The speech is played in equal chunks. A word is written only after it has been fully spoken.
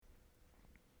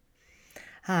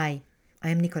Hi,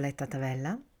 I'm Nicoletta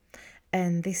Tavella,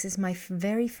 and this is my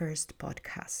very first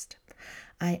podcast.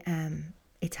 I am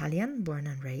Italian, born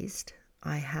and raised.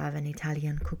 I have an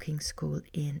Italian cooking school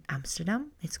in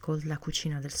Amsterdam. It's called La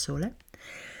Cucina del Sole.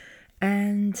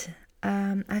 And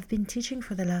I've been teaching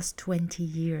for the last 20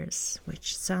 years,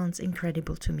 which sounds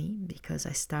incredible to me because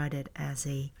I started as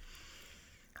a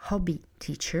hobby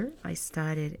teacher. I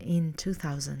started in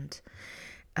 2000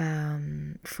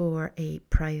 for a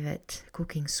private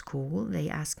cooking school. They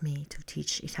asked me to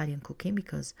teach Italian cooking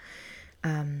because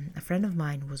a friend of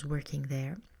mine was working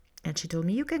there, and she told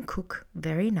me, "You can cook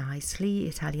very nicely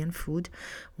Italian food.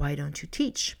 Why don't you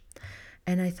teach?"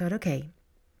 And I thought, okay,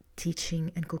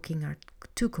 teaching and cooking are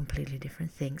two completely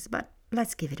different things, but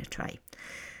let's give it a try.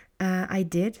 I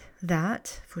did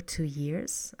that for 2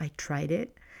 years. I tried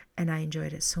it, and I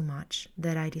enjoyed it so much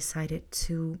that I decided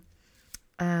to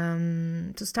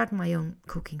start my own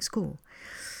cooking school,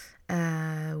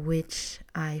 which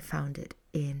I founded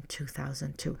in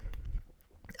 2002,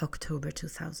 October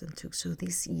 2002. So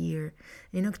this year,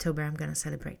 in October, I'm going to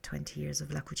celebrate 20 years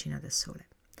of La Cucina del Sole,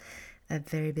 a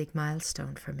very big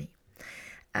milestone for me.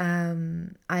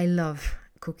 I love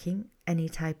cooking any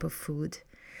type of food,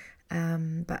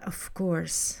 but of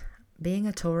course, being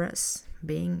a Taurus,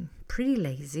 being pretty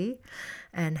lazy,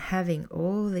 and having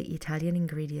all the Italian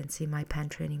ingredients in my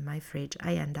pantry and in my fridge,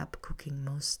 I end up cooking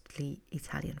mostly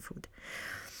Italian food,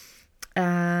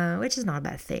 which is not a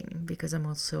bad thing because I'm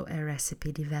also a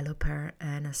recipe developer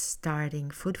and a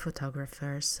starting food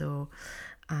photographer. So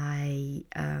I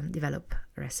develop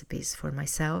recipes for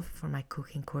myself, for my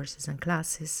cooking courses and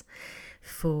classes,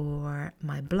 for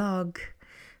my blog,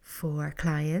 for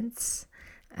clients.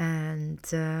 And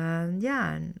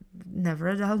never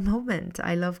a dull moment.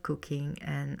 I love cooking,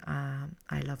 and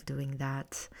I love doing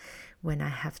that when I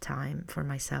have time for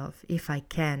myself. If I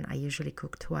can, I usually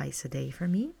cook twice a day for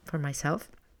myself.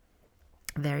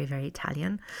 Very, very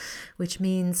Italian, which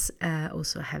means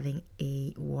also having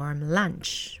a warm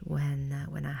lunch when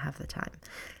I have the time.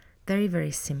 Very,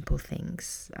 very simple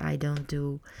things. I don't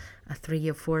do a 3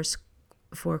 or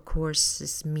 4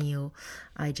 courses meal.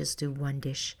 I just do one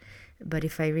dish. But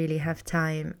if I really have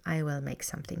time, I will make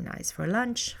something nice for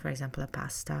lunch, for example, a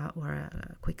pasta or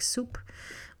a quick soup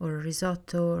or a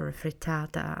risotto or a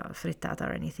frittata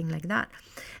or anything like that.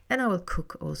 And I will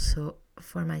cook also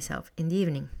for myself in the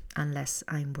evening, unless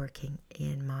I'm working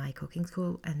in my cooking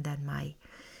school, and then my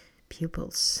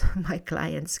pupils, my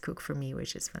clients cook for me,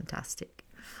 which is fantastic.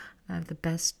 I have the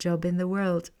best job in the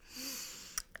world.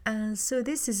 So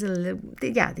this is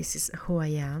this is who I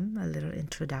am, a little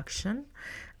introduction.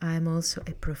 I'm also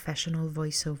a professional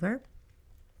voiceover,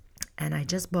 and I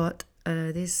just bought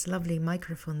this lovely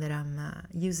microphone that I'm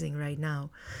using right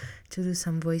now to do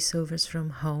some voiceovers from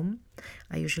home.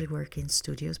 I usually work in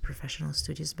studios, professional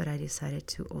studios, but I decided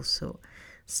to also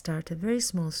start a very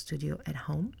small studio at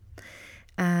home.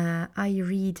 I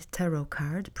read tarot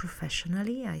card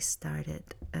professionally. I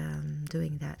started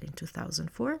doing that in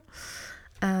 2004.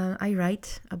 I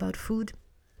write about food,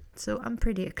 so I'm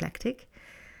pretty eclectic.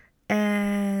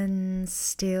 And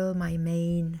still my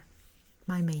main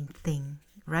thing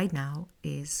right now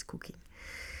is cooking.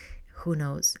 Who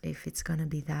knows if it's gonna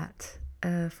be that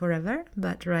forever,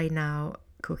 but right now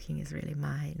cooking is really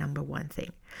my number one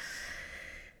thing.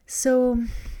 So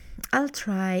I'll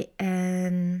try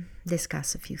and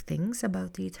discuss a few things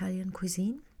about the Italian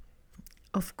cuisine.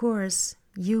 Of course,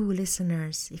 you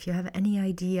listeners, if you have any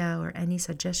idea or any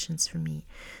suggestions for me,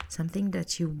 something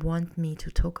that you want me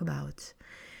to talk about,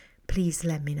 please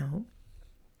let me know.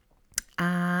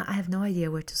 I have no idea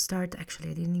where to start. Actually,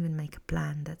 I didn't even make a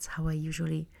plan. That's how I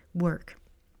usually work.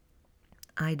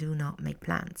 I do not make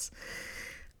plans.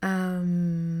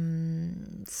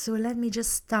 So let me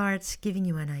just start giving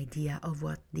you an idea of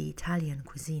what the Italian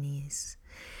cuisine is.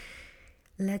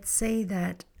 Let's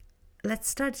start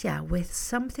with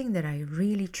something that I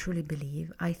really truly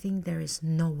believe. I think there is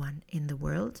no one in the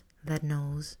world that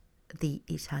knows the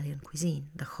Italian cuisine,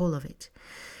 the whole of it.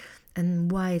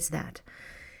 And why is that?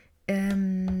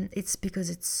 It's because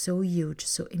it's so huge,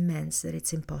 so immense, that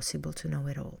it's impossible to know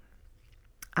it all.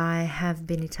 I have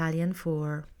been Italian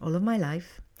for all of my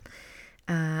life.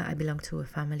 I belong to a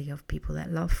family of people that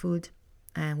love food,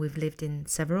 and we've lived in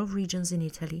several regions in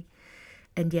Italy,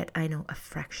 and yet I know a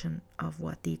fraction of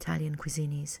what the Italian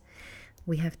cuisine is.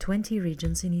 We have 20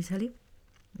 regions in Italy.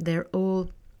 They're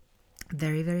all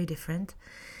very, very different.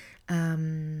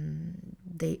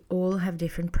 They all have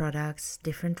different products,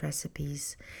 different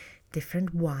recipes,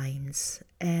 different wines,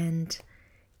 and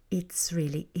it's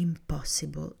really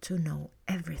impossible to know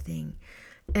everything.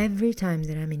 Every time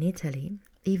that I'm in Italy,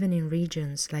 even in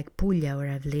regions like Puglia, where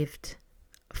I've lived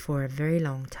for a very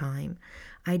long time,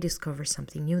 I discover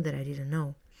something new that I didn't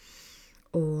know.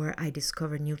 Or I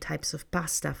discover new types of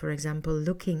pasta. For example,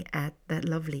 looking at that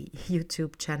lovely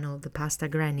YouTube channel, The Pasta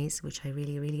Grannies, which I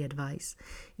really, really advise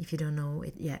if you don't know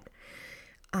it yet.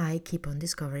 I keep on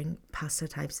discovering pasta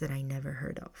types that I never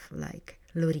heard of, like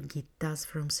l'orighitas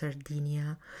from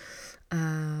Sardinia,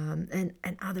 and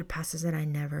other pastas that I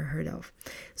never heard of.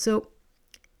 So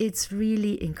it's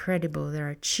really incredible. There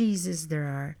are cheeses, there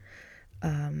are,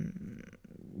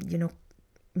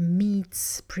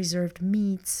 meats, preserved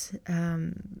meats,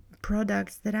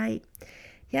 products that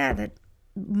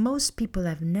most people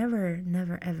have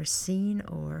never ever seen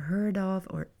or heard of,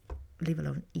 or leave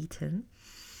alone eaten.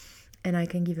 And I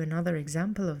can give you another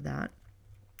example of that.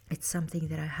 It's something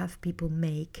that I have people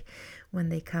make when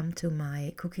they come to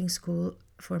my cooking school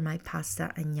for my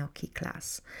pasta and gnocchi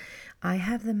class. I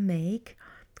have them make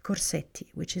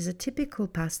corsetti, which is a typical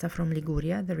pasta from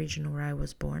Liguria, the region where I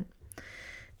was born.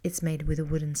 It's made with a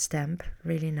wooden stamp,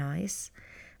 really nice.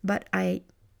 But I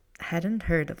hadn't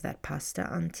heard of that pasta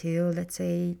until, let's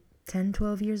say, 10,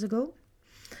 12 years ago.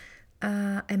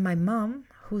 And my mom,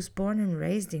 who's born and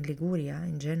raised in Liguria,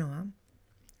 in Genoa,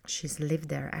 she's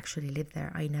actually lived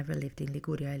there. I never lived in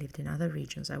Liguria, I lived in other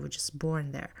regions. I was just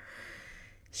born there.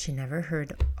 She never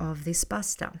heard of this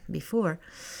pasta before.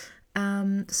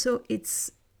 So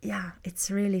it's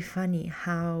really funny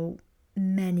how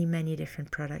many different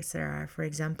products there are. For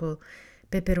example,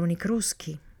 pepperoni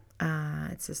cruschi.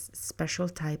 It's a special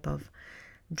type of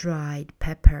dried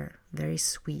pepper, very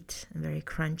sweet and very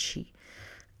crunchy,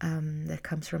 that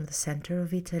comes from the center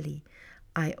of Italy.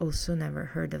 I also never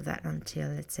heard of that until,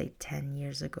 let's say, 10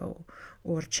 years ago.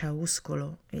 Or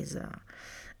ciauscolo is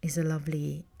a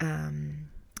lovely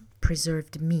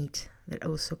preserved meat that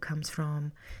also comes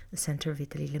from the center of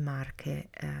Italy, Le Marche,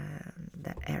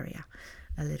 that area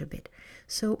a little bit.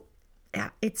 So yeah,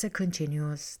 it's a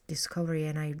continuous discovery,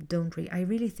 and I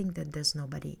really think that there's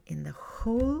nobody in the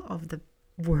whole of the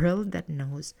world that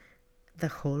knows the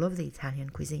whole of the Italian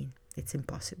cuisine. It's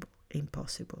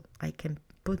impossible. I can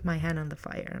put my hand on the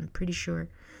fire. I'm pretty sure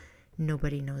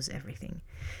nobody knows everything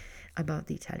about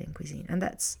the Italian cuisine. And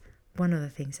that's one of the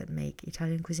things that make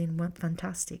Italian cuisine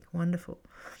fantastic, wonderful.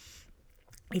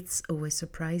 It's always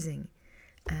surprising.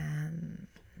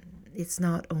 It's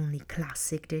not only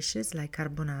classic dishes like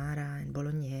carbonara and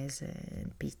bolognese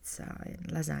and pizza and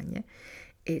lasagne.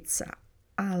 It's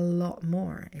a lot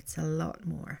more.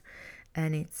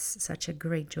 And it's such a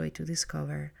great joy to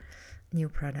discover new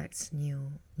products,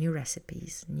 new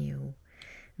recipes, new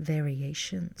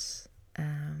variations,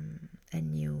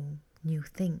 and new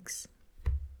things.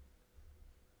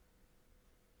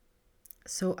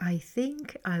 So I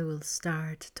think I will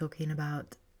start talking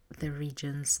about the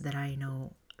regions that I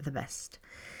know the best,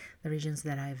 the regions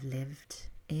that I've lived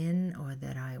in or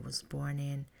that I was born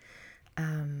in,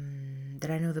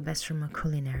 that I know the best from a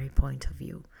culinary point of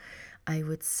view. I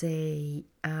would say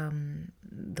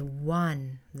the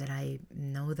one that I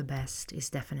know the best is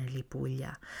definitely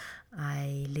Puglia.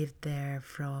 I lived there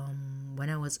from when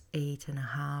I was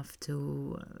 8.5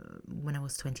 to when I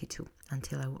was 22,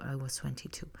 until I was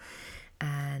 22.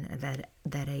 And at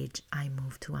that age, I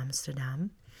moved to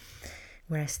Amsterdam,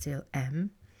 where I still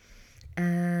am.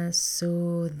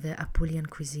 So the Apulian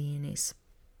cuisine is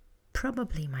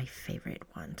probably my favorite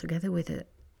one, together with the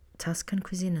Tuscan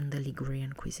cuisine and the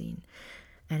Ligurian cuisine.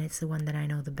 And it's the one that I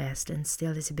know the best, and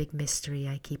still is a big mystery.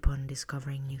 I keep on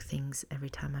discovering new things every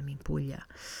time I'm in Puglia.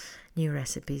 New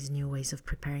recipes, new ways of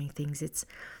preparing things. It's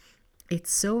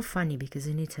so funny because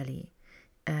in Italy,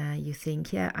 you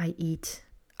think, yeah, I eat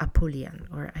Apulian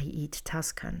or I eat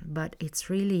Tuscan, but it's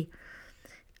really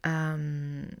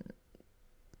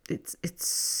it's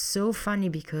so funny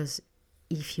because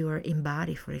if you are in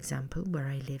Bari, for example, where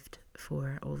I lived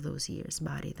for all those years,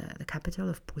 Bari, the capital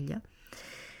of Puglia,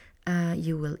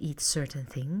 you will eat certain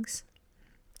things.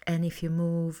 And if you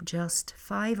move just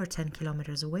 5 or 10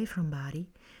 kilometers away from Bari,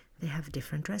 they have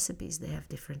different recipes. They have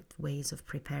different ways of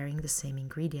preparing the same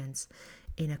ingredients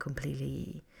in a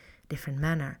completely different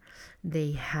manner.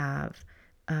 They have,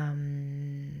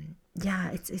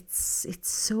 it's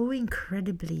so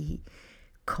incredibly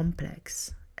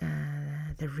complex,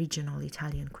 the regional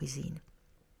Italian cuisine.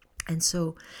 And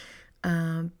so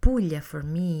Puglia for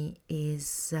me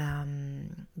is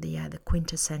the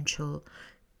quintessential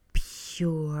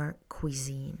pure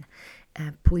cuisine.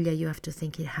 Puglia, you have to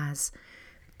think it has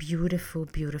beautiful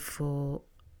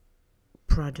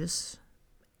produce,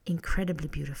 incredibly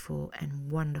beautiful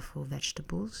and wonderful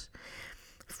vegetables,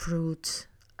 fruit,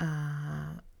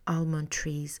 almond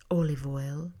trees, olive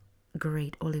oil,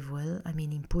 great olive oil. I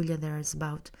mean, in Puglia there is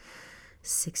about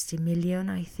 60 million,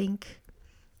 I think,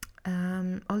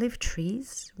 olive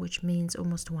trees, which means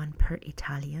almost one per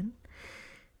Italian.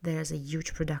 There's a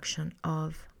huge production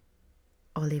of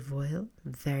olive oil,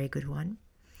 very good one.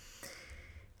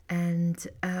 And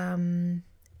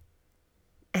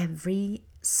every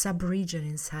sub-region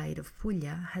inside of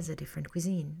Puglia has a different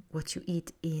cuisine. What you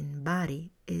eat in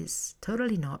Bari is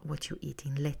totally not what you eat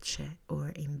in Lecce or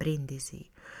in Brindisi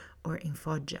or in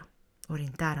Foggia or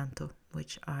in Taranto,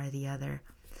 which are the other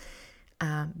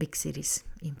big cities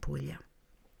in Puglia.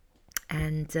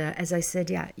 And as I said,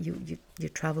 you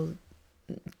travel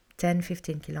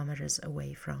 10-15 kilometers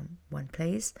away from one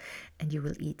place and you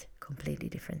will eat completely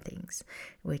different things,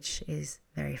 which is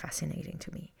very fascinating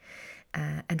to me.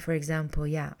 And for example,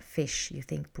 fish. You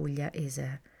think Puglia is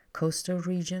a coastal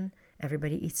region,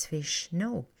 everybody eats fish.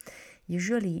 No,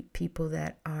 usually people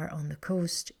that are on the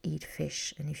coast eat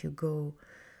fish, and if you go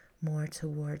more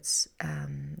towards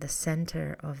the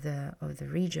center of the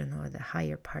region, or the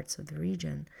higher parts of the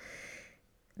region,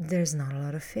 there's not a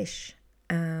lot of fish.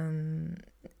 And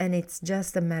it's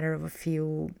just a matter of a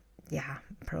few,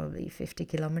 probably 50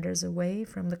 kilometers away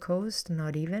from the coast,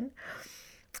 not even.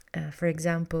 For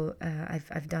example,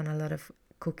 I've done a lot of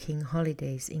cooking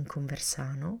holidays in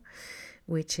Conversano,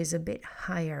 which is a bit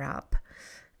higher up.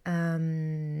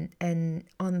 And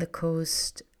on the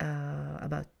coast,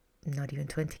 about not even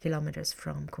 20 kilometers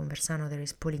from Conversano, there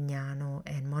is Polignano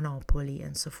and Monopoli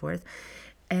and so forth.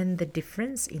 And the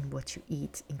difference in what you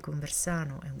eat in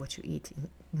Conversano and what you eat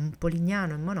in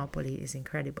Polignano and Monopoli is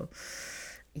incredible.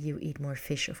 You eat more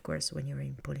fish, of course, when you're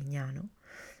in Polignano.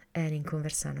 And in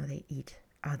Conversano, they eat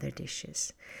other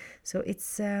dishes. So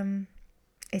it's a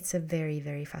very,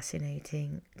 very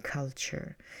fascinating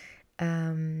culture.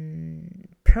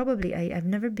 Probably, I've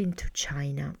never been to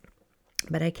China,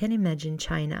 but I can imagine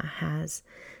China has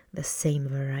the same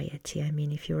variety. I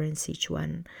mean, if you're in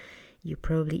Sichuan, you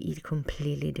probably eat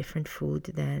completely different food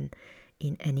than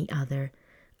in any other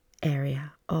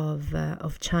area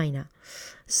of China.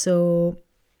 So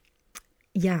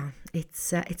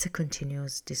it's a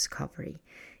continuous discovery.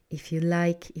 If you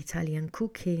like Italian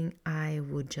cooking, I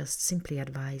would just simply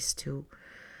advise to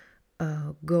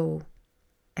go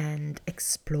and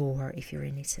explore. If you're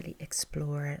in Italy,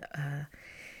 explore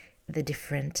the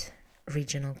different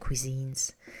regional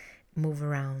cuisines, move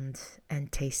around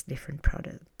and taste different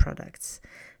products.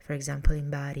 For example, in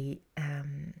Bari,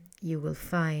 you will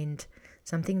find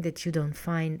something that you don't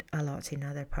find a lot in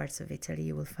other parts of Italy.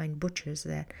 You will find butchers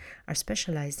that are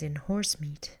specialized in horse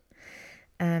meat,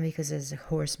 because there's a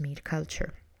horse meat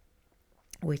culture,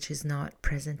 which is not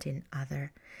present in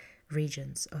other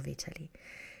regions of Italy.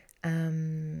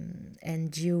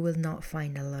 And you will not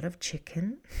find a lot of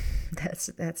chicken.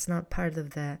 That's not part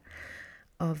of the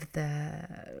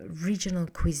regional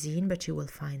cuisine, but you will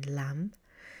find lamb.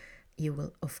 You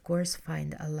will, of course,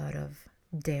 find a lot of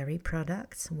dairy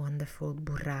products, wonderful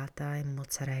burrata and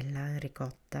mozzarella and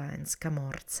ricotta and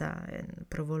scamorza and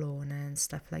provolone and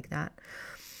stuff like that.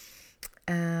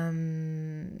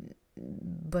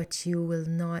 But you will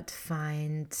not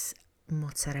find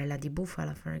mozzarella di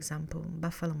bufala, for example,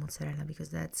 buffalo mozzarella, because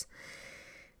that's,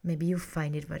 maybe you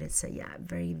find it, but it's a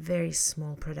very, very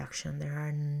small production. There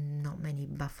are not many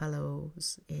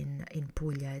buffaloes in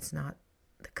Puglia. It's not,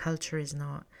 the culture is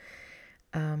not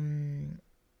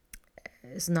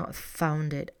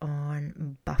founded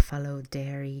on buffalo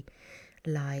dairy,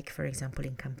 like, for example,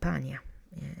 in Campania,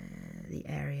 the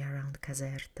area around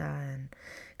Caserta and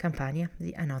Campania,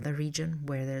 another region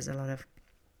where there's a lot of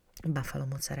buffalo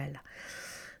mozzarella.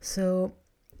 So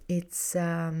it's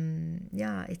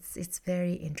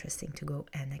very interesting to go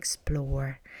and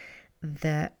explore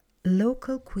the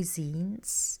local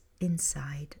cuisines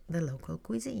inside the local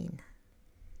cuisine.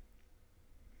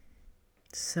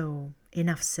 So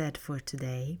enough said for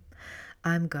today.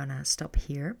 I'm gonna stop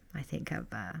here. I think I've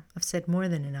said more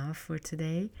than enough for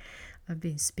today. I've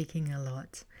been speaking a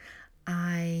lot.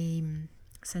 I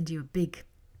send you a big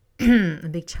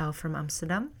ciao from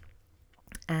Amsterdam,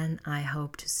 and I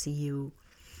hope to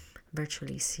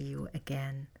virtually see you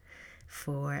again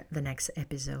for the next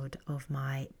episode of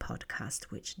my podcast,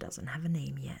 which doesn't have a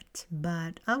name yet,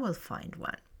 but I will find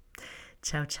one.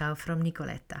 Ciao ciao from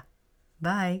Nicoletta.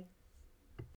 Bye.